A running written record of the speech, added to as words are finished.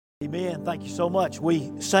Amen. Thank you so much.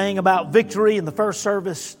 We sang about victory in the first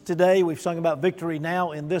service today. We've sung about victory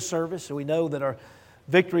now in this service. So we know that our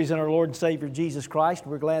victory is in our Lord and Savior Jesus Christ.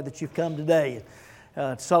 We're glad that you've come today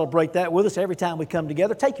to celebrate that with us every time we come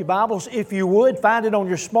together. Take your Bibles, if you would. Find it on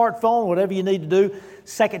your smartphone, whatever you need to do.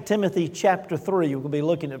 2 Timothy chapter 3. We're going to be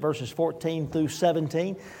looking at verses 14 through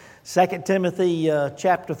 17. 2 Timothy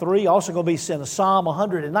chapter 3. Also going to be in Psalm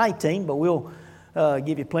 119, but we'll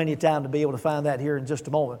give you plenty of time to be able to find that here in just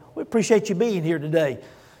a moment. We appreciate you being here today.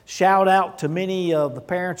 Shout out to many of the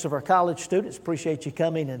parents of our college students. Appreciate you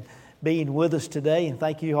coming and being with us today, and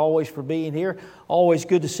thank you always for being here. Always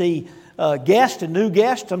good to see guests and new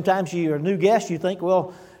guests. Sometimes you're a new guest, you think,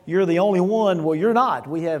 well, you're the only one. Well, you're not.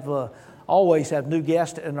 We have always have new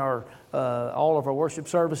guests in our all of our worship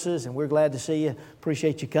services, and we're glad to see you.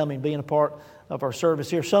 Appreciate you coming, being a part of our service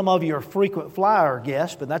here. Some of you are frequent flyer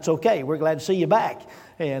guests, but that's okay. We're glad to see you back,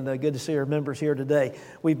 and good to see our members here today.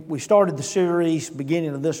 We started the series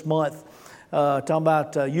beginning of this month talking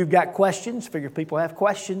about you've got questions. Figure people have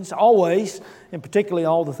questions always, and particularly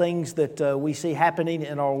all the things that we see happening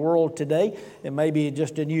in our world today, and maybe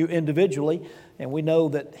just in you individually, and we know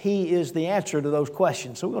that He is the answer to those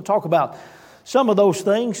questions. So we're going to talk about some of those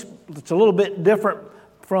things. It's a little bit different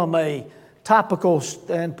from a topical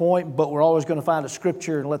standpoint, but we're always going to find a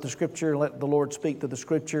scripture and let the Lord speak to the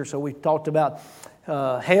scripture. So we talked about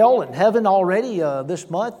hell and heaven already this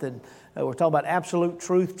month, and we're talking about absolute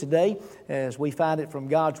truth today as we find it from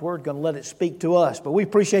God's Word, going to let it speak to us. But we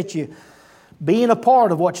appreciate you being a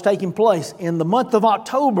part of what's taking place. In the month of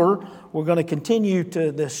October, we're going to continue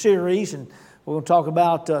to this series, and we're going to talk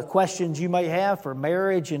about questions you may have for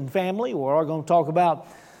marriage and family. We're going to talk about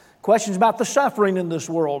questions about the suffering in this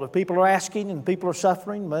world. If people are asking and people are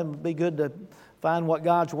suffering, it would be good to find what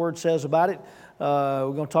God's Word says about it.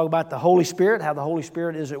 We're going to talk about the Holy Spirit, how the Holy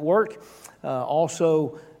Spirit is at work. We'll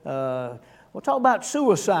talk about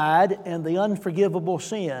suicide and the unforgivable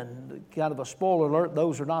sin. Kind of a spoiler alert,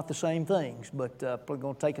 those are not the same things, but we're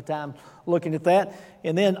going to take a time looking at that.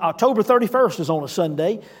 And then October 31st is on a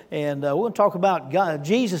Sunday, and we're going to talk about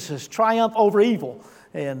Jesus' triumph over evil.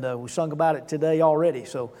 And we sung about it today already,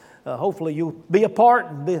 so hopefully you'll be a part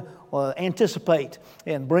and anticipate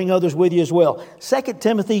and bring others with you as well. 2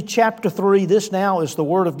 Timothy chapter 3, this now is the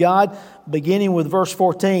Word of God, beginning with verse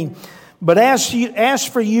 14. But as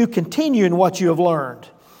for you, continue in what you have learned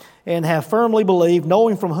and have firmly believed,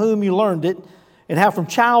 knowing from whom you learned it, and how from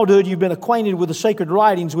childhood you've been acquainted with the sacred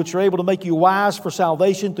writings, which are able to make you wise for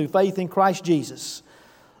salvation through faith in Christ Jesus.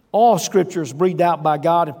 All Scripture is breathed out by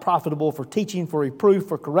God and profitable for teaching, for reproof,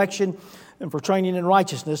 for correction, and for training in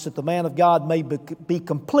righteousness, that the man of God may be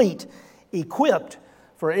complete, equipped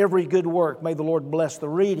for every good work. May the Lord bless the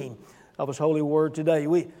reading of His holy word today.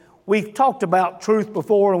 We've talked about truth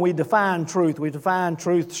before, and we define truth. We define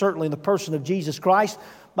truth certainly in the person of Jesus Christ.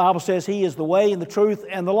 The Bible says He is the way and the truth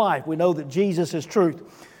and the life. We know that Jesus is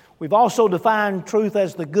truth. We've also defined truth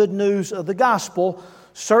as the good news of the gospel,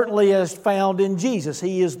 certainly as found in Jesus.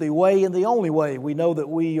 He is the way and the only way. We know that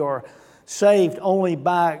we are saved only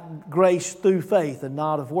by grace through faith and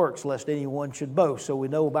not of works, lest anyone should boast. So we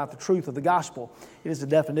know about the truth of the gospel. It is the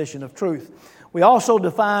definition of truth. We also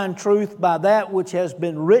define truth by that which has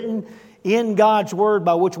been written in God's Word,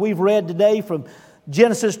 by which we've read today from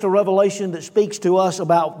Genesis to Revelation, that speaks to us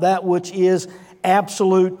about that which is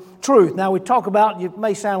absolute truth. Now we talk about, it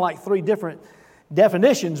may sound like three different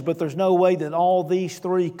definitions, but there's no way that all these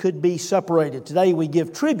three could be separated. Today we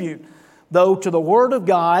give tribute, though, to the Word of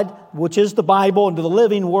God, which is the Bible, and to the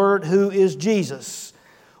living Word, who is Jesus.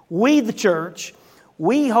 We, the church,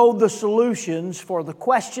 we hold the solutions for the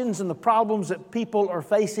questions and the problems that people are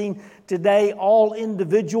facing today, all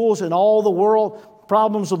individuals and all the world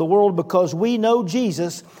problems of the world, because we know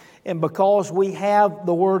Jesus and because we have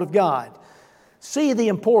the Word of God. See the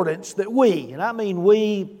importance that we, and I mean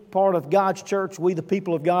we, part of God's church, we the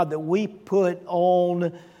people of God, that we put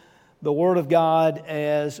on the Word of God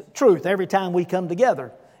as truth. Every time we come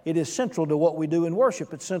together, it is central to what we do in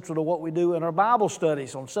worship. It's central to what we do in our Bible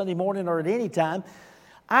studies on Sunday morning or at any time.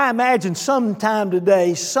 I imagine sometime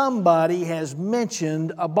today somebody has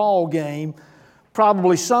mentioned a ball game,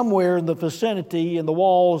 probably somewhere in the vicinity, in the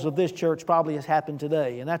walls of this church, probably has happened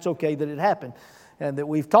today. And that's okay that it happened and that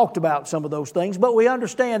we've talked about some of those things. But we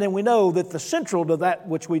understand and we know that the central to that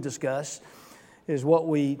which we discuss is what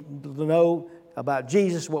we know about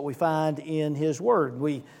Jesus, what we find in His Word.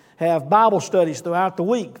 We have Bible studies throughout the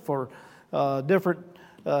week for different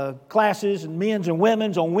classes and men's and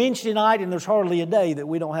women's on Wednesday night, and there's hardly a day that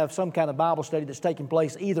we don't have some kind of Bible study that's taking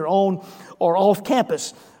place either on or off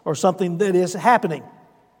campus or something that is happening.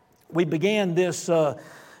 We began this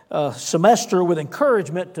semester with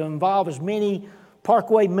encouragement to involve as many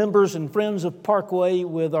Parkway members and friends of Parkway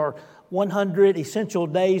with our 100 essential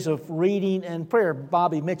days of reading and prayer.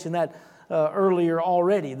 Bobby mentioned that earlier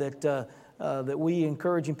already, that we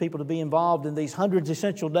encouraging people to be involved in these 100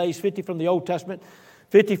 essential days, 50 from the Old Testament,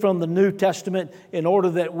 50 from the New Testament, in order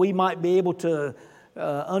that we might be able to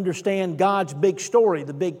understand God's big story,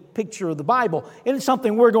 the big picture of the Bible. And it's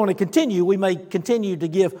something we're going to continue. We may continue to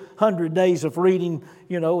give 100 days of reading,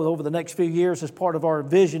 over the next few years as part of our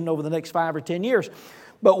vision over the next 5 or 10 years.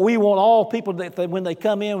 But we want all people that when they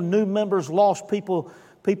come in, new members, lost people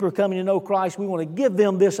who are coming to know Christ, we want to give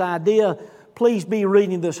them this idea. Please be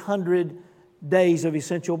reading this 100 days of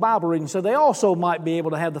essential Bible reading, so they also might be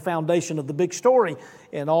able to have the foundation of the big story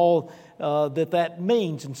and all that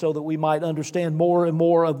means, and so that we might understand more and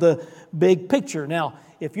more of the big picture. Now,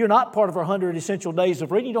 if you're not part of our 100 essential days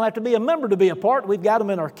of reading, you don't have to be a member to be a part. We've got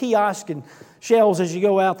them in our kiosk and shelves as you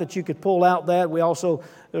go out that you could pull out that.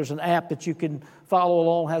 There's an app that you can follow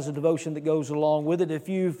along, has a devotion that goes along with it. If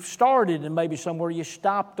you've started and maybe somewhere you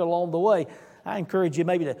stopped along the way, I encourage you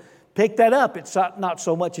maybe to pick that up. It's not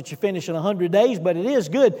so much that you finish in 100 days, but it is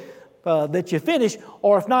good that you finish.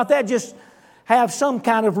 Or if not that, just have some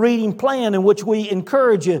kind of reading plan in which we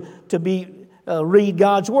encourage you to read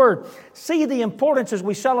God's Word. See the importance as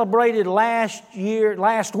we celebrated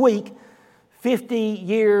last week, 50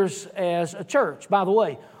 years as a church. By the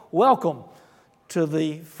way, welcome to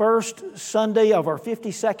the first Sunday of our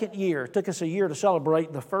 52nd year. It took us a year to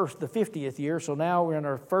celebrate the 50th year, so now we're in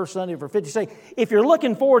our first Sunday of our 52nd. If you're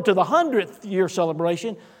looking forward to the 100th year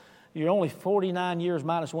celebration, you're only 49 years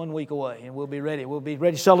minus 1 week away, and we'll be ready. We'll be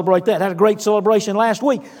ready to celebrate that. Had a great celebration last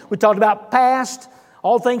week. We talked about past.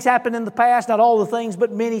 All things happened in the past, not all the things,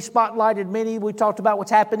 but many, spotlighted many. We talked about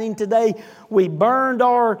what's happening today. We burned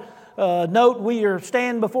our note. We are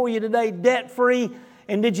standing before you today debt-free.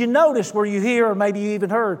 And did you notice, were you here, or maybe you even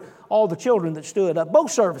heard, all the children that stood up?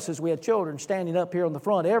 Both services, we had children standing up here on the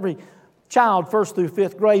front. Every child, 1st through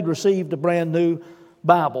 5th grade, received a brand new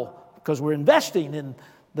Bible, because we're investing in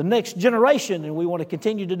the next generation, and we want to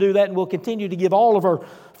continue to do that, and we'll continue to give all of our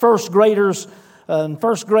first graders in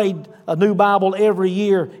first grade a new Bible every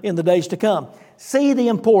year in the days to come. See the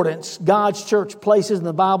importance God's church places in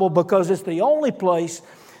the Bible, because it's the only place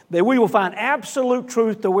that we will find absolute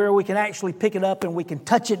truth to where we can actually pick it up and we can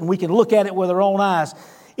touch it and we can look at it with our own eyes.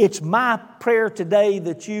 It's my prayer today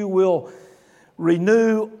that you will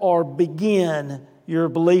renew or begin your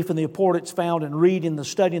belief in the importance found in reading and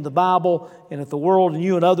studying the Bible. And if the world and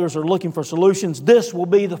you and others are looking for solutions, this will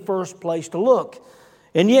be the first place to look.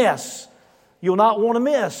 And yes, you'll not want to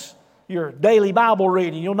miss your daily Bible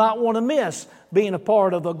reading. You'll not want to miss being a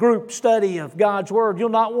part of a group study of God's Word. You'll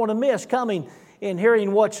not want to miss coming and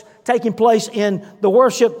hearing what's taking place in the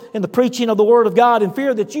worship and the preaching of the Word of God, in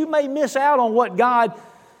fear that you may miss out on what God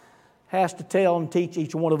has to tell and teach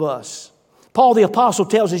each one of us. Paul the Apostle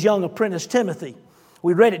tells his young apprentice Timothy,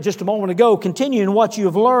 we read it just a moment ago, continue in what you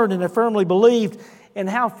have learned and have firmly believed, and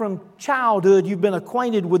how from childhood you've been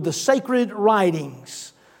acquainted with the sacred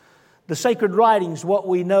writings. The sacred writings, what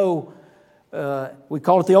we know, we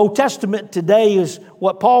call it the Old Testament today, is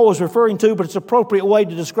what Paul was referring to, but it's an appropriate way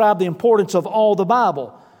to describe the importance of all the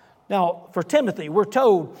Bible. Now, for Timothy, we're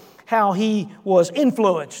told how he was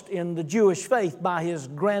influenced in the Jewish faith by his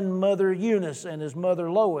grandmother Eunice and his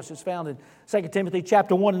mother Lois. It's found in 2 Timothy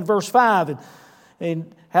chapter 1 and verse 5.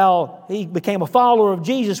 And how he became a follower of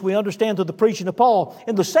Jesus, we understand through the preaching of Paul.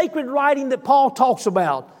 And the sacred writing that Paul talks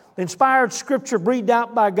about, the inspired Scripture breathed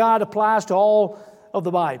out by God, applies to all of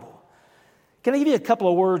the Bible. Can I give you a couple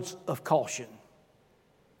of words of caution?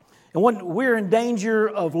 And we're in danger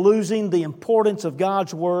of losing the importance of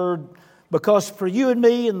God's Word, because for you and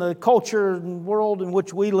me in the culture and world in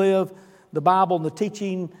which we live, the Bible and the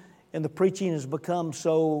teaching and the preaching has become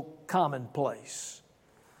so commonplace.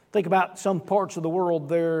 Think about some parts of the world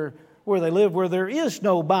there where they live, where there is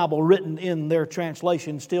no Bible written in their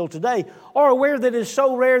translation still today, or where that is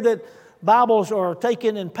so rare that Bibles are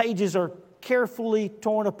taken and pages are carefully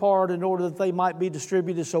torn apart in order that they might be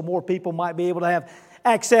distributed so more people might be able to have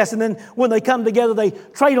access. And then when they come together, they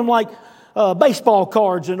trade them like baseball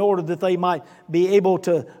cards in order that they might be able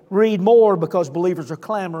to read more, because believers are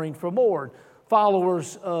clamoring for more.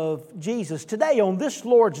 Followers of Jesus today on this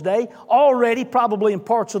Lord's Day, already probably in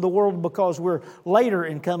parts of the world because we're later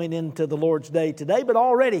in coming into the Lord's Day today, but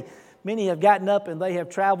already many have gotten up and they have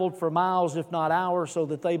traveled for miles, if not hours, so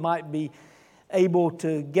that they might be able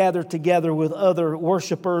to gather together with other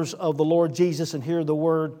worshipers of the Lord Jesus and hear the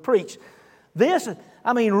Word preached.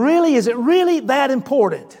 Really, is it really that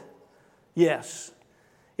important? Yes.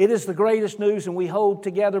 It is the greatest news, and we hold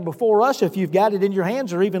together before us, if you've got it in your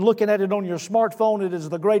hands or even looking at it on your smartphone, it is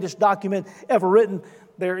the greatest document ever written.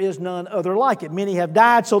 There is none other like it. Many have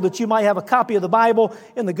died so that you might have a copy of the Bible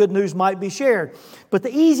and the good news might be shared. But the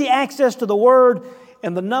easy access to the Word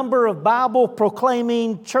and the number of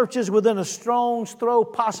Bible-proclaiming churches within a stone's throw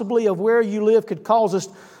possibly of where you live could cause us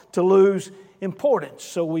to lose importance.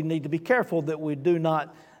 So we need to be careful that we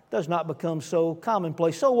does not become so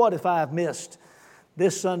commonplace. So what if I've missed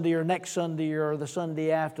this Sunday or next Sunday or the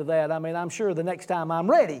Sunday after that? I mean, I'm sure the next time I'm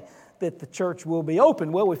ready that the church will be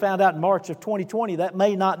open. Well, we found out in March of 2020 that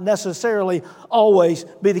may not necessarily always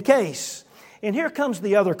be the case. And here comes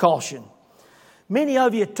the other caution. Many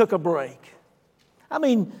of you took a break. I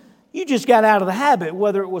mean, you just got out of the habit,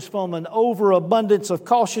 whether it was from an overabundance of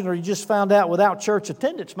caution or you just found out without church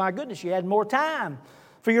attendance, my goodness, you had more time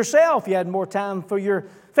for yourself. You had more time for your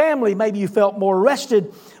family. Maybe you felt more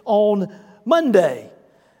rested on Monday,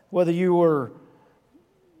 whether you were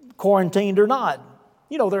quarantined or not.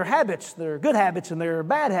 You know, there are habits. There are good habits and there are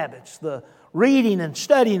bad habits. The reading and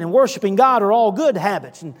studying and worshiping God are all good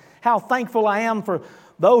habits. And how thankful I am for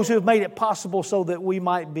those who have made it possible so that we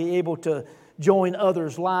might be able to join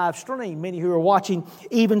others live stream. Many who are watching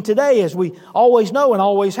even today, as we always know and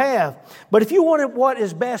always have. But if you want what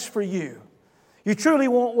is best for you, you truly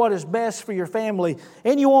want what is best for your family,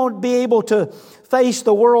 and you want to be able to face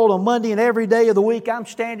the world on Monday and every day of the week, I'm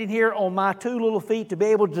standing here on my two little feet to be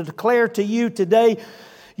able to declare to you today,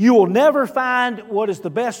 you will never find what is the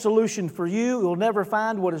best solution for you. You'll never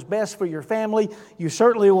find what is best for your family. You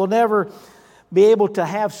certainly will never be able to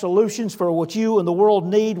have solutions for what you and the world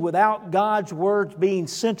need without God's words being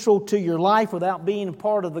central to your life, without being a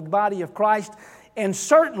part of the body of Christ, and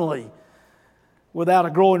certainly without a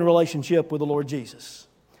growing relationship with the Lord Jesus.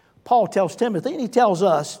 Paul tells Timothy, and he tells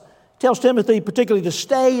Timothy particularly to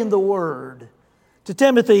stay in the Word. To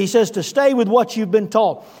Timothy, he says to stay with what you've been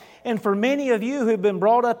taught. And for many of you who've been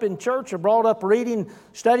brought up in church or brought up reading,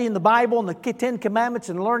 studying the Bible and the Ten Commandments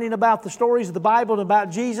and learning about the stories of the Bible and about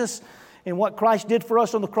Jesus and what Christ did for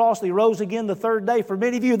us on the cross, that He rose again the third day. For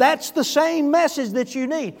many of you, that's the same message that you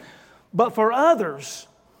need. But for others,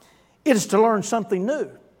 it is to learn something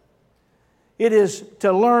new. It is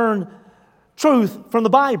to learn truth from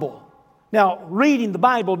the Bible. Now, reading the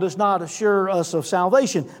Bible does not assure us of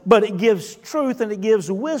salvation, but it gives truth and it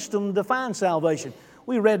gives wisdom to find salvation.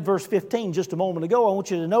 We read verse 15 just a moment ago. I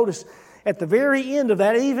want you to notice at the very end of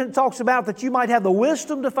that, it even talks about that you might have the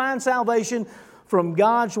wisdom to find salvation from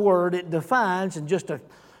God's Word. It defines, in just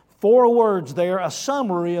 4 words there, a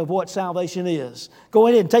summary of what salvation is. Go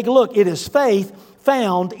ahead and take a look. It is faith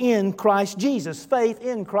found in Christ Jesus. Faith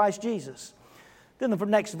in Christ Jesus. Then the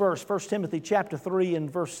next verse, 1 Timothy chapter 3 and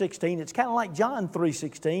verse 16. It's kind of like John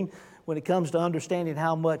 3:16 when it comes to understanding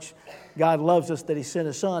how much God loves us that He sent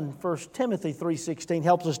His Son. 1 Timothy 3:16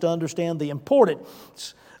 helps us to understand the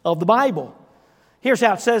importance of the Bible. Here's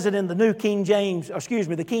how it says it in the King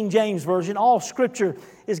James Version. All Scripture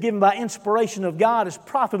is given by inspiration of God, is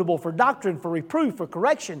profitable for doctrine, for reproof, for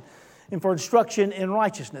correction, and for instruction in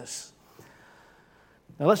righteousness.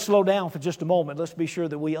 Now let's slow down for just a moment. Let's be sure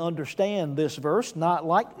that we understand this verse, not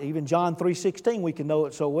like even John 3:16. We can know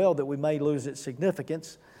it so well that we may lose its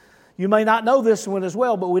significance. You may not know this one as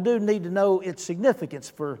well, but we do need to know its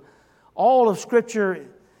significance. For all of Scripture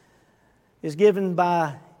is given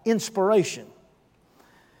by inspiration.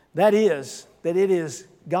 That is, that it is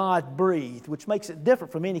God-breathed, which makes it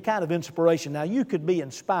different from any kind of inspiration. Now, you could be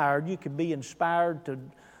inspired. You could be inspired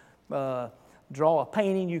to draw a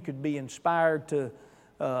painting. You could be inspired to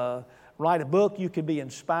write a book. You could be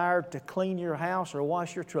inspired to clean your house or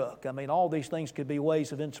wash your truck. I mean, all these things could be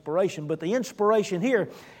ways of inspiration. But the inspiration here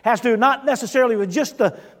has to do not necessarily with just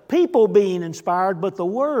the people being inspired, but the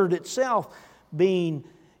Word itself being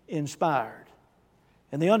inspired.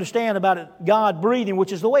 And they understand about it, God breathing,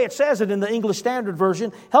 which is the way it says it in the English Standard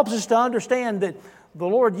Version, helps us to understand that the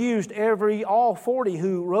Lord used all 40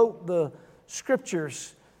 who wrote the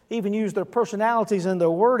Scriptures, even used their personalities and their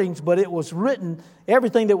wordings, but it was written,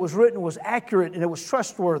 everything that was written was accurate and it was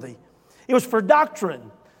trustworthy. It was for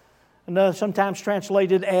doctrine, and sometimes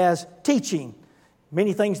translated as teaching.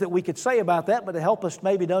 Many things that we could say about that, but to help us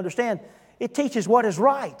maybe to understand, it teaches what is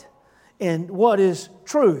right and what is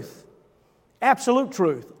truth. Absolute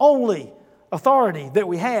truth, only authority that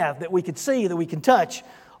we have, that we can see, that we can touch,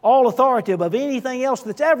 all authority above anything else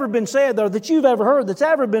that's ever been said or that you've ever heard, that's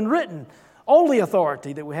ever been written. Only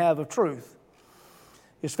authority that we have of truth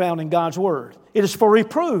is found in God's Word. It is for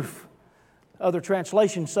reproof. Other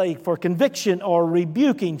translations say for conviction or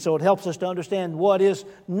rebuking, so it helps us to understand what is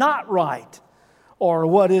not right or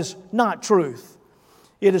what is not truth.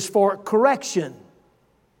 It is for correction.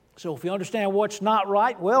 So if you understand what's not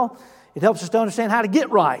right, well, it helps us to understand how to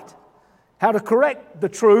get right, how to correct the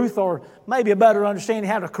truth, or maybe a better understanding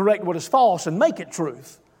how to correct what is false and make it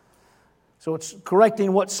truth. So it's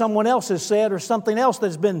correcting what someone else has said or something else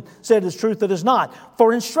that's been said as truth that is not.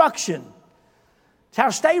 For instruction, it's how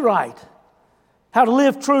to stay right, how to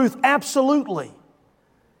live truth absolutely.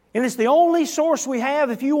 And it's the only source we have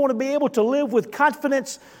if you want to be able to live with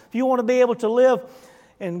confidence, if you want to be able to live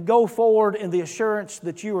and go forward in the assurance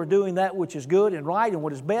that you are doing that which is good and right and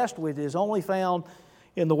what is best, which is only found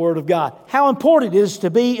in the Word of God. How important it is to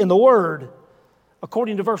be in the Word,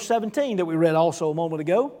 according to verse 17 that we read also a moment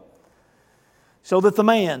ago, so that the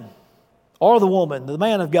man or the woman, the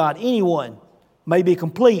man of God, anyone, may be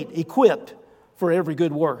complete, equipped for every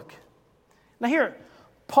good work. Now here,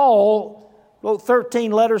 Paul wrote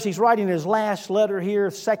 13 letters. He's writing his last letter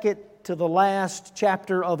here, second to the last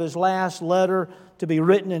chapter of his last letter to be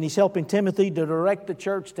written, and he's helping Timothy to direct the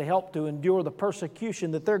church to help to endure the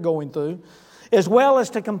persecution that they're going through, as well as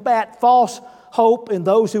to combat false hope in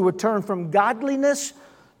those who would turn from godliness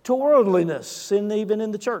to worldliness, and even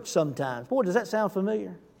in the church sometimes. Boy, does that sound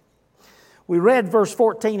familiar? We read verse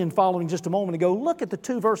 14 and following just a moment ago. Look at the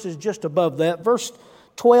two verses just above that. Verse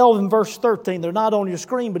 12 and verse 13. They're not on your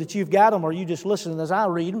screen, but if you've got them or you just listen as I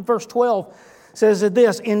read them. Verse 12 says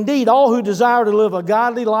this, "Indeed, all who desire to live a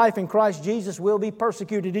godly life in Christ Jesus will be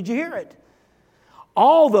persecuted." Did you hear it?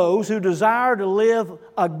 All those who desire to live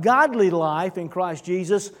a godly life in Christ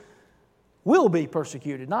Jesus will be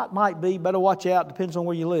persecuted. Not might be, better watch out, depends on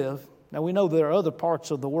where you live. Now we know there are other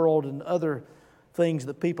parts of the world and other things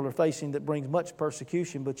that people are facing that brings much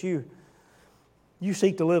persecution, but you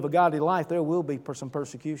seek to live a godly life, there will be some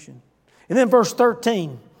persecution. And then verse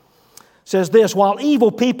 13 says this, "While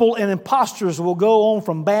evil people and impostors will go on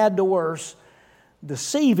from bad to worse,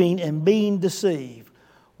 deceiving and being deceived."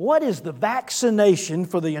 What is the vaccination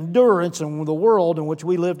for the endurance in the world in which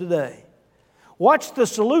we live today? What's the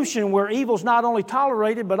solution where evil's not only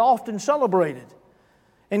tolerated but often celebrated?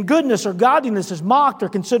 And goodness or godliness is mocked or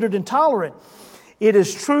considered intolerant. It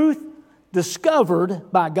is truth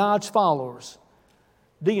discovered by God's followers.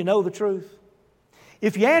 Do you know the truth?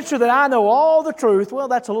 If you answer that I know all the truth, well,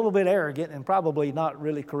 that's a little bit arrogant and probably not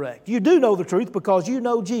really correct. You do know the truth because you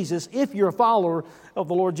know Jesus if you're a follower of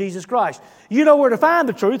the Lord Jesus Christ. You know where to find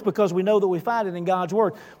the truth because we know that we find it in God's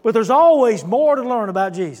Word. But there's always more to learn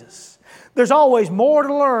about Jesus. There's always more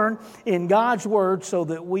to learn in God's Word so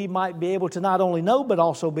that we might be able to not only know but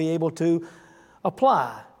also be able to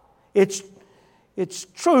apply. It's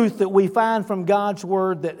truth that we find from God's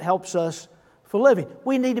Word that helps us for living.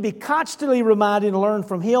 We need to be constantly reminded and learn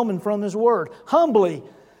from Him and from His Word. Humbly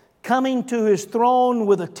coming to His throne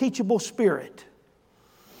with a teachable spirit.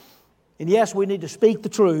 And yes, we need to speak the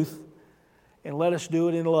truth and let us do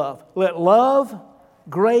it in love. Let love,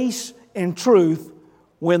 grace, and truth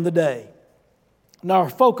win the day. Now our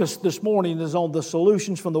focus this morning is on the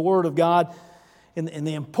solutions from the Word of God and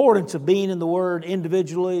the importance of being in the Word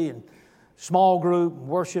individually and small group,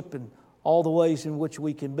 worship, and all the ways in which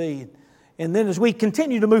we can be. And then as we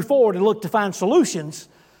continue to move forward and look to find solutions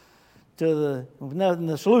to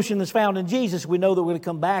the solution that's found in Jesus, we know that we're going to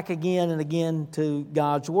come back again and again to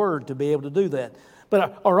God's Word to be able to do that.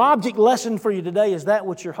 But our object lesson for you today is that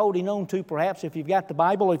which you're holding on to, perhaps if you've got the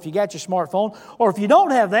Bible, if you got your smartphone, or if you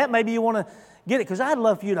don't have that, maybe you want to get it, because I'd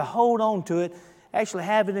love for you to hold on to it, actually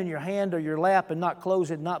have it in your hand or your lap and not close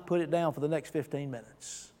it, not put it down for the next 15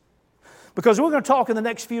 minutes. Because we're going to talk in the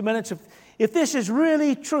next few minutes, if this is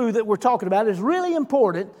really true that we're talking about, it's really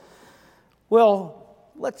important, well,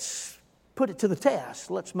 let's put it to the test.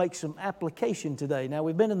 Let's make some application today. Now,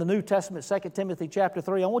 we've been in the New Testament, 2 Timothy chapter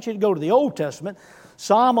 3. I want you to go to the Old Testament,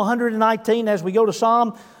 Psalm 119. As we go to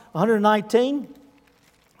Psalm 119,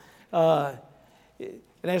 and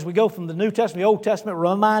as we go from the New Testament to the Old Testament,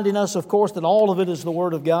 reminding us, of course, that all of it is the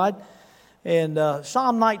Word of God. And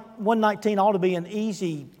Psalm 119 ought to be as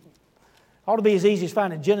easy as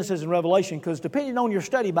finding Genesis and Revelation, because depending on your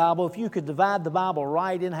study Bible, if you could divide the Bible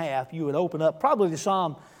right in half, you would open up probably the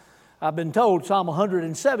Psalm, I've been told, Psalm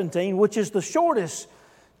 117, which is the shortest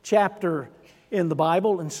chapter in the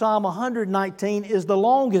Bible, and Psalm 119 is the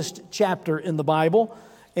longest chapter in the Bible,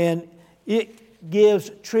 and it gives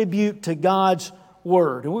tribute to God's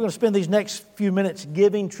Word. And we're going to spend these next few minutes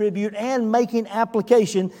giving tribute and making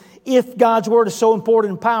application if God's Word is so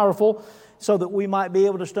important and powerful, so that we might be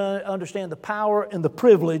able to understand the power and the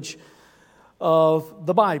privilege of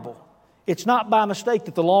the Bible. It's not by mistake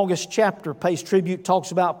that the longest chapter pays tribute,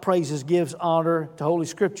 talks about, praises, gives honor to Holy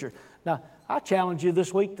Scripture. Now, I challenge you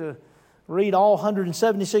this week to read all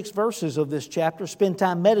 176 verses of this chapter, spend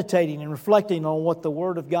time meditating and reflecting on what the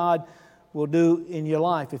Word of God will do in your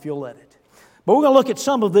life if you'll let it. But we're going to look at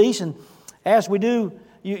some of these, and as we do,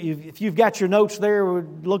 if you've got your notes there, we'll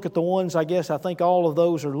look at the ones, I think all of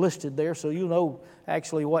those are listed there, so you know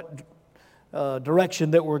actually what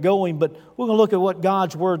direction that we're going. But we're going to look at what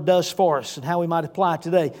God's Word does for us and how we might apply it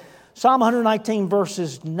today. Psalm 119,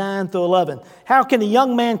 verses 9 through 11. How can a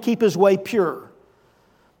young man keep his way pure?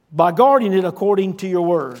 By guarding it according to your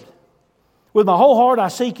word. With my whole heart I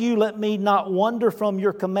seek you, let me not wander from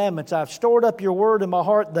your commandments. I've stored up your word in my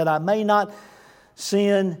heart that I may not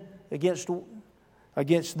sin against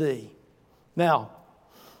thee. Now,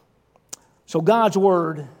 so God's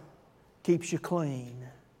word keeps you clean.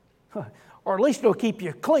 Or at least it'll keep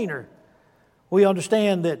you cleaner. We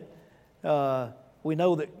understand that we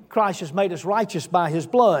know that Christ has made us righteous by His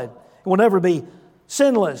blood. We'll never be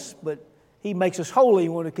sinless, but He makes us holy. We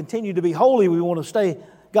want to continue to be holy. We want to stay.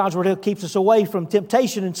 God's Word keeps us away from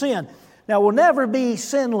temptation and sin. Now, we'll never be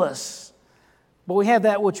sinless, but we have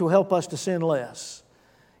that which will help us to sin less.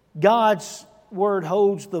 God's Word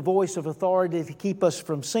holds the voice of authority to keep us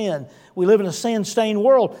from sin. We live in a sin-stained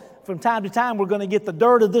world. From time to time, we're going to get the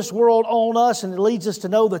dirt of this world on us, and it leads us to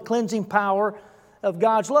know the cleansing power of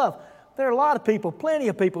God's love. There are a lot of people, plenty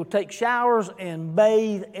of people, take showers and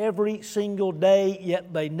bathe every single day,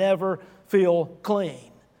 yet they never feel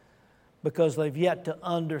clean because they've yet to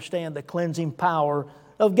understand the cleansing power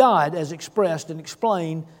of God as expressed and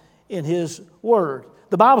explained in His Word.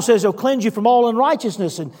 The Bible says He'll cleanse you from all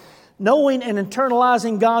unrighteousness, and knowing and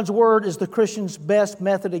internalizing God's Word is the Christian's best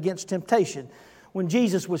method against temptation. When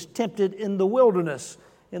Jesus was tempted in the wilderness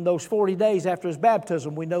in those 40 days after His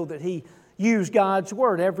baptism, we know that He used God's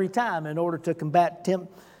Word every time in order to combat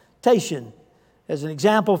temptation as an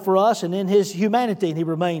example for us, and in His humanity, and He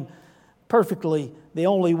remained perfectly the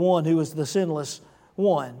only one who is the sinless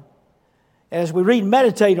one. As we read and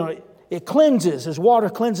meditate on it, it cleanses as water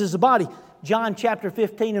cleanses the body. John chapter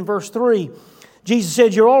 15 and verse 3, Jesus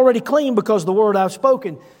said, you're already clean because of the word I've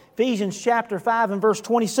spoken. Ephesians chapter 5 and verse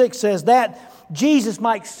 26 says that Jesus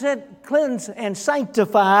might cleanse and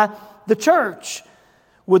sanctify the church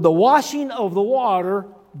with the washing of the water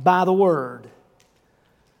by the Word.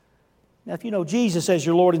 Now, if you know Jesus as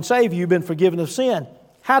your Lord and Savior, you've been forgiven of sin.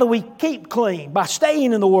 How do we keep clean? By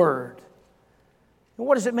staying in the Word. And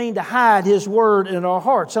what does it mean to hide His Word in our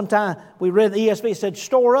hearts? Sometimes we read the ESV, it said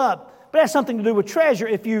store up. But that's something to do with treasure.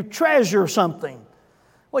 If you treasure something,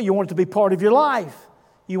 well, you want it to be part of your life.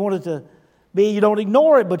 You want it to be, you don't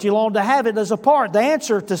ignore it, but you long to have it as a part. The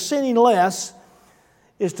answer to sinning less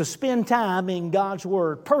is to spend time in God's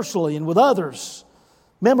Word personally and with others,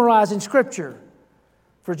 memorizing Scripture.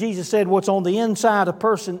 For Jesus said, what's on the inside of a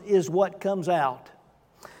person is what comes out.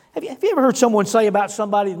 Have you ever heard someone say about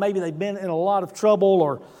somebody, maybe they've been in a lot of trouble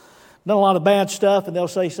or done a lot of bad stuff, and they'll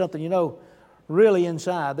say something, really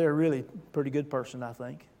inside, they're a really pretty good person, I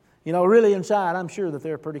think. Really inside, I'm sure that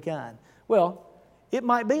they're pretty kind. Well, it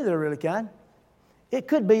might be they're really kind. It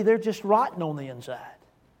could be they're just rotten on the inside.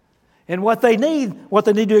 And what they need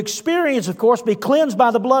to experience, of course, be cleansed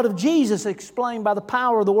by the blood of Jesus, explained by the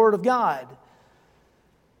power of the Word of God.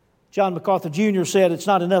 John MacArthur Jr. said it's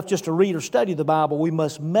not enough just to read or study the Bible. We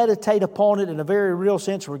must meditate upon it in a very real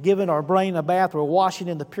sense. We're giving our brain a bath. We're washing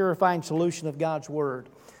in the purifying solution of God's Word.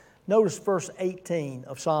 Notice verse 18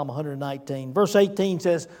 of Psalm 119. Verse 18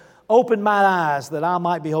 says, open my eyes that I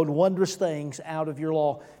might behold wondrous things out of your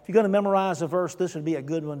law. If you're going to memorize a verse, this would be a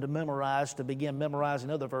good one to memorize, to begin memorizing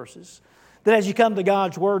other verses. That as you come to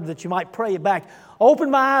God's Word, that you might pray it back. Open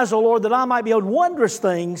my eyes, O Lord, that I might behold wondrous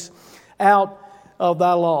things out of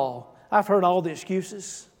thy law. I've heard all the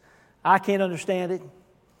excuses. I can't understand it.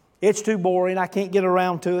 It's too boring. I can't get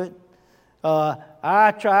around to it.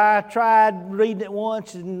 I tried reading it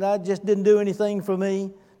once and that just didn't do anything for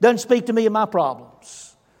me. Doesn't speak to me of my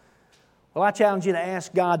problems. Well, I challenge you to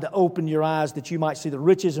ask God to open your eyes that you might see the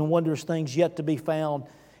riches and wondrous things yet to be found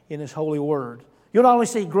in His holy Word. You'll not only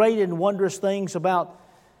see great and wondrous things about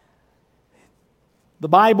the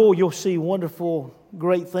Bible, you'll see wonderful,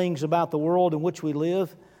 great things about the world in which we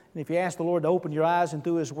live. And if you ask the Lord to open your eyes and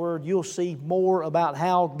through His Word, you'll see more about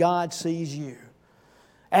how God sees you.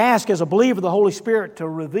 Ask as a believer the Holy Spirit to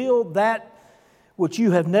reveal that which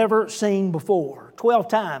you have never seen before. 12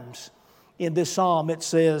 times in this psalm it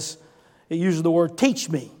says, it uses the word teach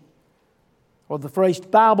me. Or the phrase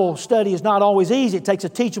Bible study is not always easy. It takes a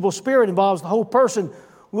teachable spirit, involves the whole person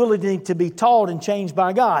willing to be taught and changed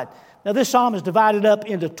by God. Now this psalm is divided up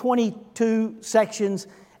into 22 sections,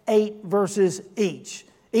 8 verses each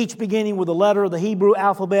beginning with a letter of the Hebrew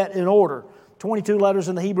alphabet in order. 22 letters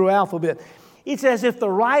in the Hebrew alphabet. It's as if the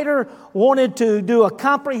writer wanted to do a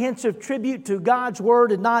comprehensive tribute to God's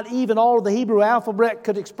Word, and not even all of the Hebrew alphabet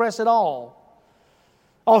could express it all.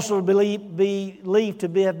 Also believed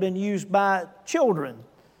to have been used by children,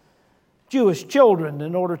 Jewish children,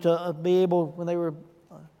 in order to be able, when they were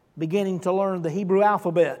beginning to learn the Hebrew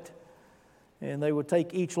alphabet. And they would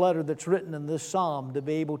take each letter that's written in this psalm to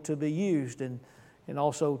be able to be used, and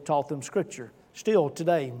also taught them Scripture. Still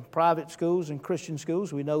today, in private schools and Christian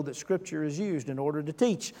schools, we know that Scripture is used in order to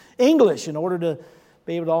teach English, in order to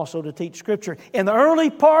be able to also to teach Scripture. In the early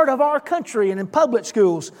part of our country and in public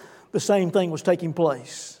schools, the same thing was taking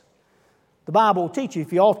place. The Bible will teach you,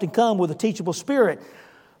 if you often come with a teachable spirit,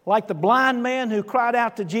 like the blind man who cried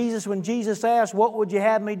out to Jesus when Jesus asked, "What would you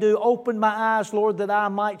have me do?" "Open my eyes, Lord, that I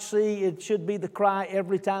might see." It should be the cry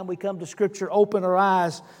every time we come to Scripture. Open our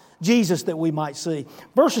eyes, Jesus, that we might see.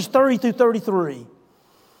 Verses 30 through 33.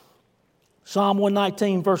 Psalm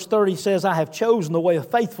 119, verse 30 says, "I have chosen the way of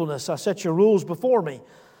faithfulness. I set your rules before me.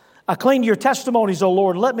 I cling to your testimonies, O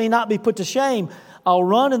Lord. Let me not be put to shame. I'll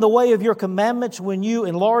run in the way of your commandments when you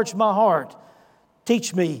enlarge my heart.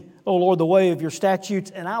 Teach me, O Lord, the way of your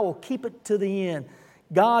statutes, and I will keep it to the end."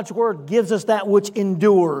 God's Word gives us that which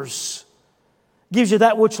endures, gives you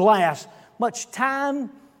that which lasts. Much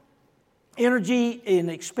time, energy,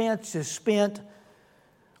 and expense is spent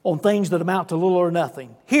on things that amount to little or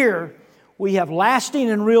nothing. Here, we have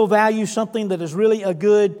lasting and real value, something that is really a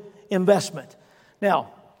good investment. Now,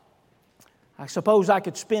 I suppose I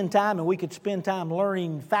could spend time, and we could spend time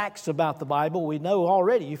learning facts about the Bible. We know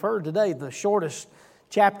already, you've heard today, the shortest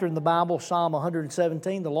chapter in the Bible, Psalm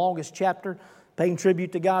 117, the longest chapter, paying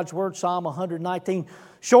tribute to God's Word, Psalm 119.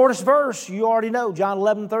 Shortest verse, you already know, John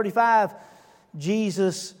 11:35,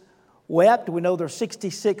 Jesus wept. We know there are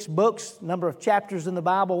 66 books, number of chapters in the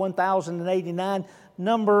Bible, 1,089.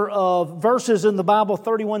 Number of verses in the Bible,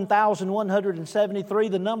 31,173.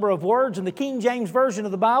 The number of words in the King James Version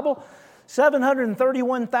of the Bible,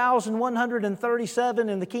 731,137.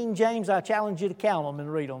 In the King James, I challenge you to count them and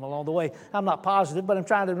read them along the way. I'm not positive, but I'm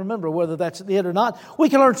trying to remember whether that's it or not. We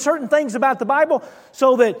can learn certain things about the Bible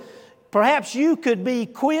so that perhaps you could be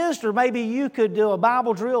quizzed, or maybe you could do a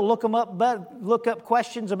Bible drill, look up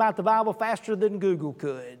questions about the Bible faster than Google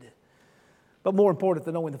could. But more important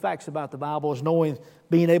than knowing the facts about the Bible is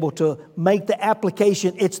being able to make the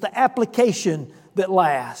application. It's the application that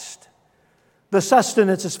lasts. The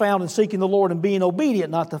sustenance is found in seeking the Lord and being obedient,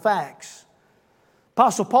 not the facts.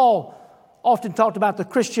 Apostle Paul often talked about the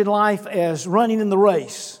Christian life as running in the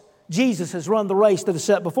race. Jesus has run the race that is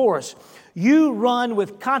set before us. You run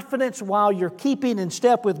with confidence while you're keeping in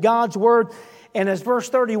step with God's Word. And as verse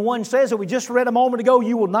 31 says that we just read a moment ago,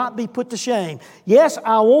 you will not be put to shame. Yes,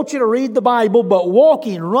 I want you to read the Bible, but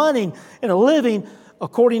walking, running, and living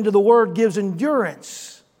according to the Word gives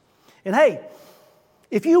endurance. And hey,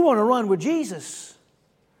 if you want to run with Jesus,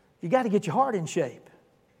 you got to get your heart in shape.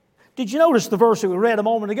 Did you notice the verse that we read a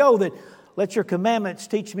moment ago that let your commandments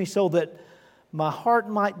teach me so that my heart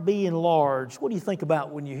might be enlarged? What do you think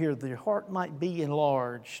about when you hear that your heart might be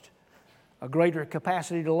enlarged? A greater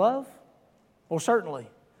capacity to love? Well, certainly.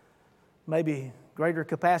 Maybe greater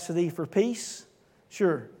capacity for peace?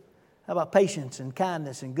 Sure. How about patience and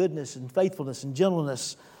kindness and goodness and faithfulness and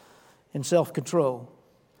gentleness and self-control?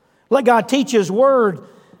 Let God teach His Word,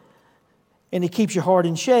 and He keeps your heart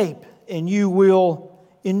in shape, and you will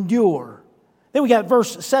endure. Then we got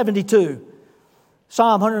verse 72.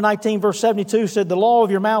 Psalm 119, verse 72 said, "The law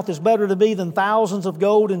of your mouth is better to me than thousands of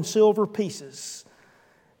gold and silver pieces."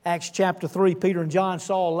 Acts chapter 3, Peter and John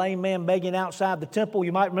saw a lame man begging outside the temple.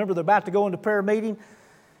 You might remember they're about to go into prayer meeting.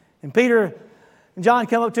 And Peter and John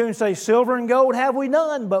come up to him and say, "Silver and gold have we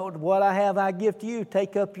none, but what I have I give to you.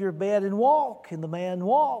 Take up your bed and walk." And the man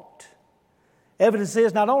walked. Evidence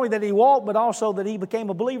is not only that he walked, but also that he became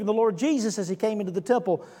a believer in the Lord Jesus as he came into the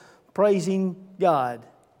temple, praising God.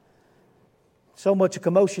 So much a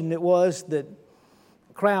commotion it was that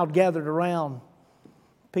the crowd gathered around.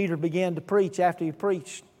 Peter began to preach. After he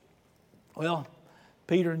preached, well,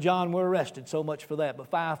 Peter and John were arrested. So much for that. But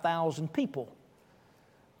 5,000 people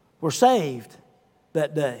were saved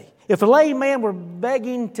that day. If a lame man were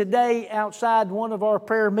begging today outside one of our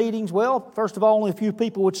prayer meetings, well, first of all, only a few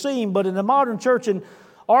people would see him. But in the modern church in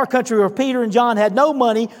our country where Peter and John had no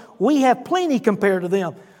money, we have plenty compared to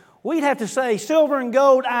them. We'd have to say, "Silver and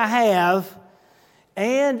gold I have.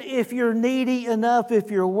 And if you're needy enough, if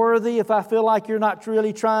you're worthy, if I feel like you're not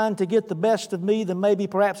really trying to get the best of me, then maybe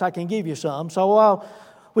perhaps I can give you some." So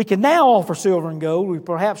we can now offer silver and gold. We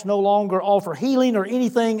perhaps no longer offer healing or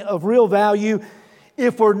anything of real value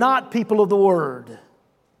if we're not people of the Word.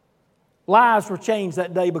 Lives were changed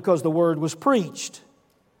that day because the Word was preached.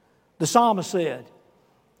 The psalmist said,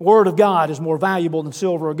 the Word of God is more valuable than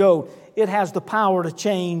silver or gold. It has the power to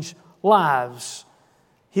change lives,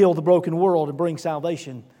 heal the broken world, and bring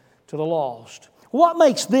salvation to the lost. What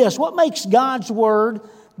makes God's Word,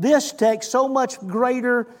 this text, so much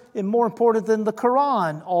greater and more important than the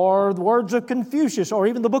Quran or the words of Confucius or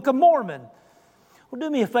even the Book of Mormon? Well, do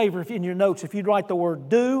me a favor in your notes if you'd write the word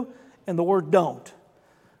do and the word don't.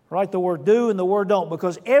 Write the word do and the word don't,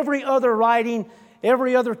 because every other writing,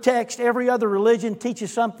 every other text, every other religion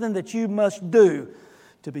teaches something that you must do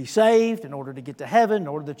to be saved, in order to get to heaven, in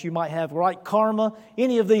order that you might have right karma,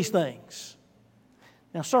 any of these things.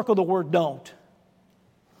 Now circle the word don't.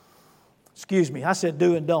 Excuse me, I said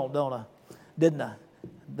do and don't I? Didn't I?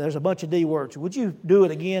 There's a bunch of D words. Would you do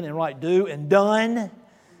it again and write do and done?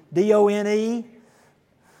 D-O-N-E?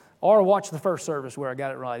 Or watch the first service where I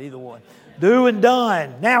got it right, either one. Do and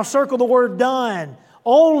done. Now circle the word done.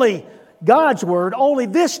 Only God's Word, only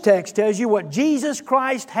this text tells you what Jesus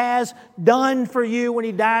Christ has done for you when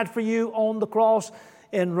He died for you on the cross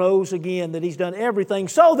and rose again, that He's done everything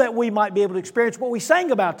so that we might be able to experience what we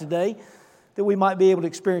sang about today, that we might be able to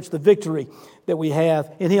experience the victory that we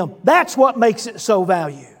have in Him. That's what makes it so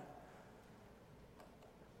valuable.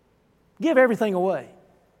 Give everything away.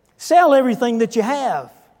 Sell everything that you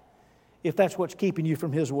have, if that's what's keeping you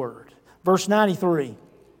from His Word. Verse 93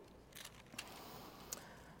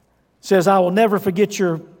 says, I will never forget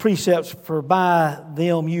your precepts, for by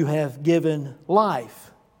them you have given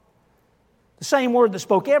life. The same word that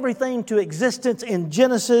spoke everything to existence in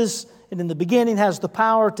Genesis and in the beginning has the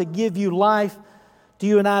power to give you life to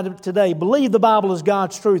you and I today. Believe the Bible is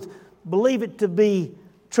God's truth. Believe it to be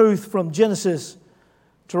truth from Genesis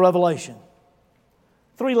to Revelation.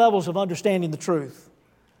 3 levels of understanding the truth.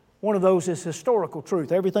 One of those is historical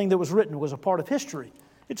truth. Everything that was written was a part of history.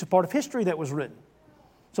 It's a part of history that was written.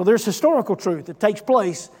 So there's historical truth that takes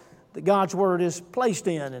place that God's Word is placed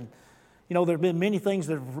in. And, you know, there have been many things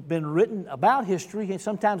that have been written about history, and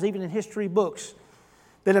sometimes even in history books,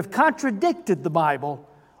 that have contradicted the Bible,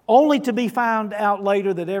 only to be found out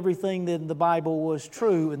later that everything in the Bible was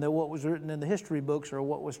true and that what was written in the history books or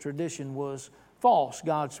what was tradition was false.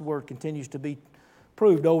 God's Word continues to be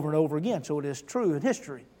proved over and over again, so it is true in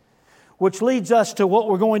history. Which leads us to what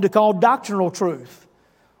we're going to call doctrinal truth,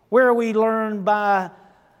 where we learn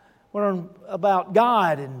about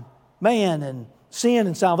God and man and sin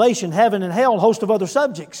and salvation, heaven and hell, and a host of other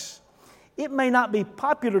subjects. It may not be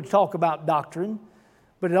popular to talk about doctrine,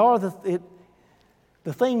 but it are the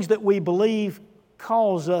things that we believe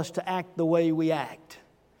cause us to act the way we act.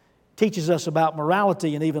 Teaches us about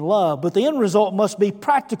morality and even love, but the end result must be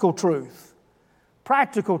practical truth.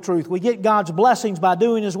 Practical truth. We get God's blessings by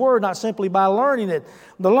doing His Word, not simply by learning it.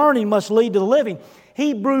 The learning must lead to the living.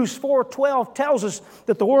 Hebrews 4:12 tells us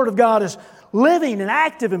that the Word of God is living and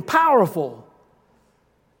active and powerful.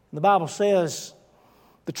 And the Bible says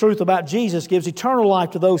the truth about Jesus gives eternal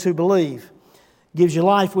life to those who believe. It gives you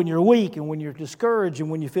life when you're weak and when you're discouraged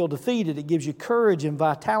and when you feel defeated. It gives you courage and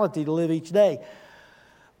vitality to live each day.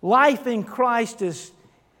 Life in Christ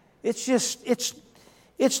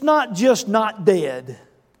it's not just not dead.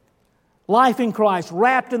 Life in Christ,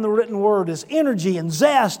 wrapped in the written Word, is energy and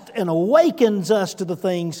zest and awakens us to the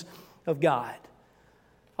things of God.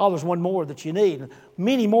 Oh, there's one more that you need.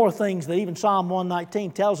 Many more things that even Psalm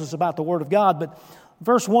 119 tells us about the Word of God. But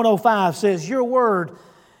verse 105 says, your Word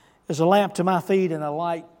is a lamp to my feet and a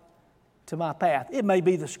light to my path. It may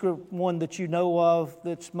be the one that you know of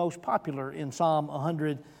that's most popular in Psalm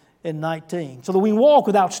 119. So that we walk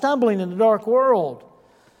without stumbling in the dark world.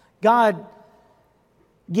 God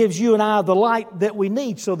gives you and I the light that we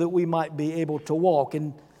need so that we might be able to walk.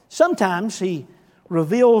 And sometimes He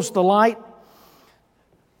reveals the light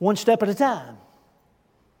one step at a time.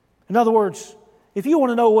 In other words, if you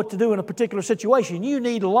want to know what to do in a particular situation, you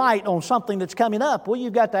need light on something that's coming up. Well,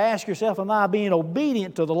 you've got to ask yourself, am I being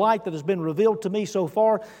obedient to the light that has been revealed to me so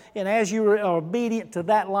far? And as you are obedient to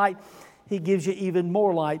that light, He gives you even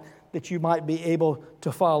more light that you might be able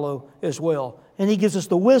to follow as well. And He gives us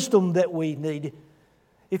the wisdom that we need.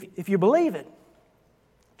 If you believe it,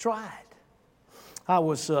 try it.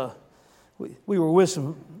 We were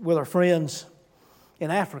with our friends in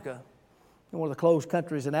Africa, in one of the closed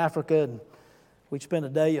countries in Africa, and we'd spent a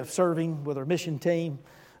day of serving with our mission team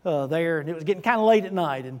there, and it was getting kind of late at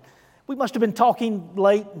night, and we must have been talking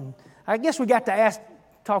late, and I guess we got to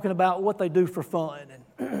talking about what they do for fun,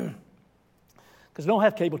 and because they don't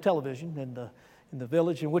have cable television in the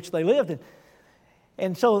village in which they lived.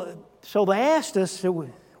 And so they asked us,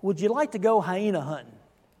 would you like to go hyena hunting?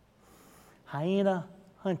 Hyena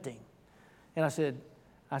hunting. And I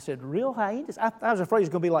said, real hyenas? I was afraid it was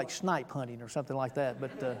going to be like snipe hunting or something like that.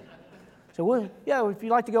 But said, well, yeah, if you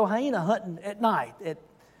like to go hyena hunting at night,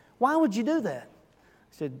 why would you do that?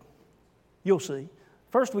 I said, you'll see.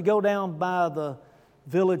 First, we go down by the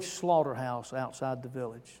village slaughterhouse outside the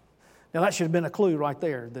village. Now, that should have been a clue right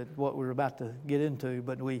there that what we were about to get into,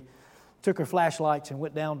 but we took our flashlights and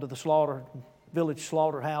went down to the village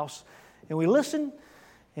slaughterhouse, and we listened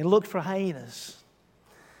and looked for hyenas.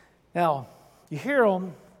 Now, you hear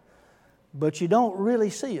them, but you don't really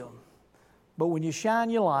see them. But when you shine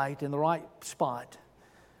your light in the right spot,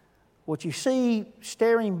 what you see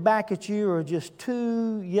staring back at you are just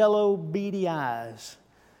two yellow, beady eyes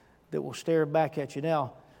that will stare back at you.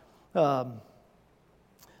 Now,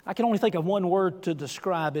 I can only think of one word to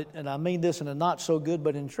describe it, and I mean this in a not so good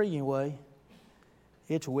but intriguing way.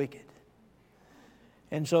 It's wicked.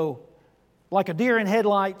 And so, like a deer in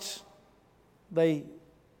headlights, they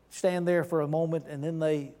stand there for a moment and then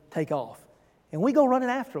they take off. And we go running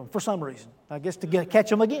after them for some reason. I guess to catch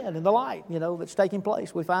them again in the light, that's taking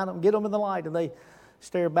place. We find them, get them in the light, and they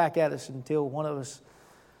stare back at us until one of us,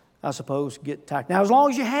 I suppose, get tired. Now, as long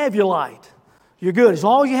as you have your light, you're good. As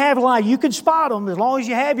long as you have your light, you can spot them. As long as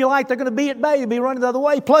you have your light, they're going to be at bay. They'll be running the other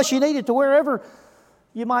way. Plus, you need it to wherever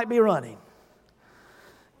you might be running.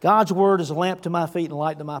 God's Word is a lamp to my feet and a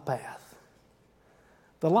light to my path.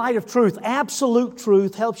 The light of truth, absolute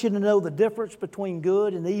truth, helps you to know the difference between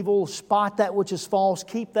good and evil, spot that which is false,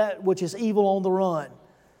 keep that which is evil on the run.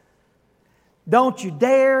 Don't you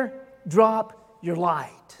dare drop your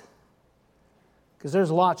light, because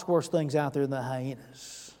there's lots worse things out there than the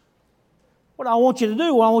hyenas. What I want you to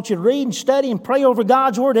do, I want you to read and study and pray over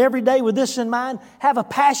God's Word every day with this in mind. Have a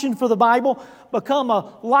passion for the Bible. Become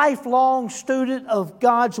a lifelong student of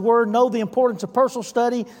God's Word. Know the importance of personal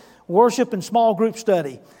study, worship, and small group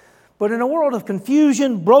study. But in a world of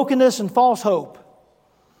confusion, brokenness, and false hope,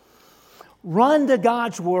 run to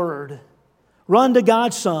God's Word, run to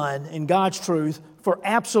God's Son and God's truth for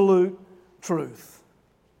absolute truth.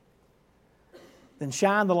 Then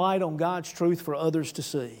shine the light on God's truth for others to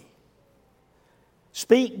see.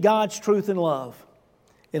 Speak God's truth in love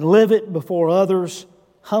and live it before others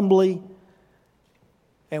humbly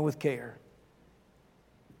and with care.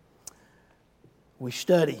 We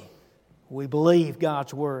study, we believe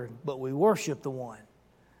God's Word, but we worship the one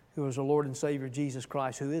who is our Lord and Savior, Jesus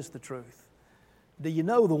Christ, who is the truth. Do you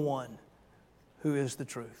know the one who is the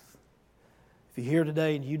truth? If you're here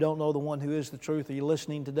today and you don't know the one who is the truth, or you're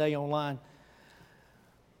listening today online,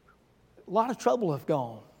 a lot of trouble have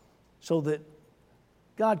gone so that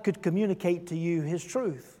God could communicate to you His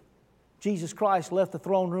truth. Jesus Christ left the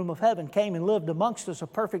throne room of heaven, came and lived amongst us a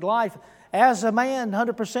perfect life as a man,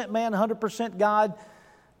 100% man, 100% God,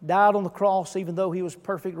 died on the cross even though He was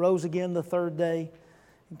perfect, rose again the third day,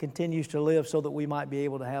 and continues to live so that we might be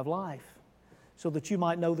able to have life, so that you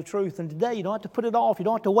might know the truth. And today you don't have to put it off. You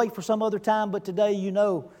don't have to wait for some other time, but today you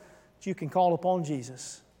know that you can call upon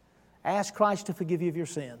Jesus. Ask Christ to forgive you of your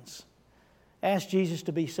sins. Ask Jesus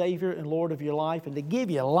to be Savior and Lord of your life and to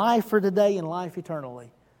give you life for today and life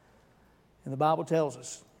eternally. And the Bible tells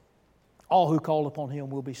us, all who call upon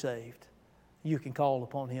Him will be saved. You can call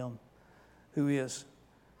upon Him who is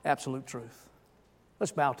absolute truth.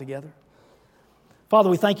 Let's bow together.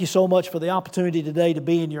 Father, we thank You so much for the opportunity today to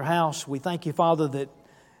be in Your house. We thank You, Father, that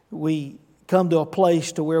we come to a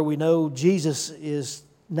place to where we know Jesus'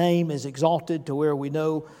 name is exalted, to where we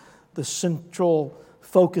know the central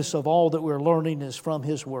focus of all that we're learning is from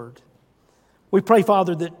His Word. We pray,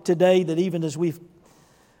 Father, that today, that even as we've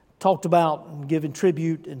talked about and given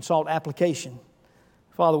tribute and sought application,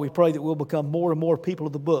 Father, we pray that we'll become more and more people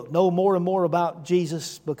of the book, know more and more about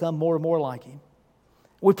Jesus, become more and more like Him.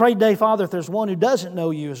 We pray today, Father, if there's one who doesn't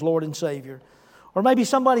know You as Lord and Savior, or maybe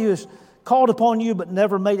somebody who has called upon You but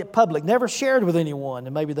never made it public, never shared with anyone,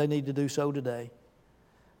 and maybe they need to do so today.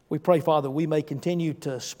 We pray, Father, we may continue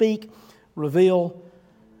to speak, reveal,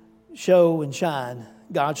 show, and shine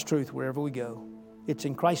God's truth wherever we go. It's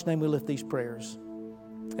in Christ's name we lift these prayers.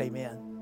 Amen.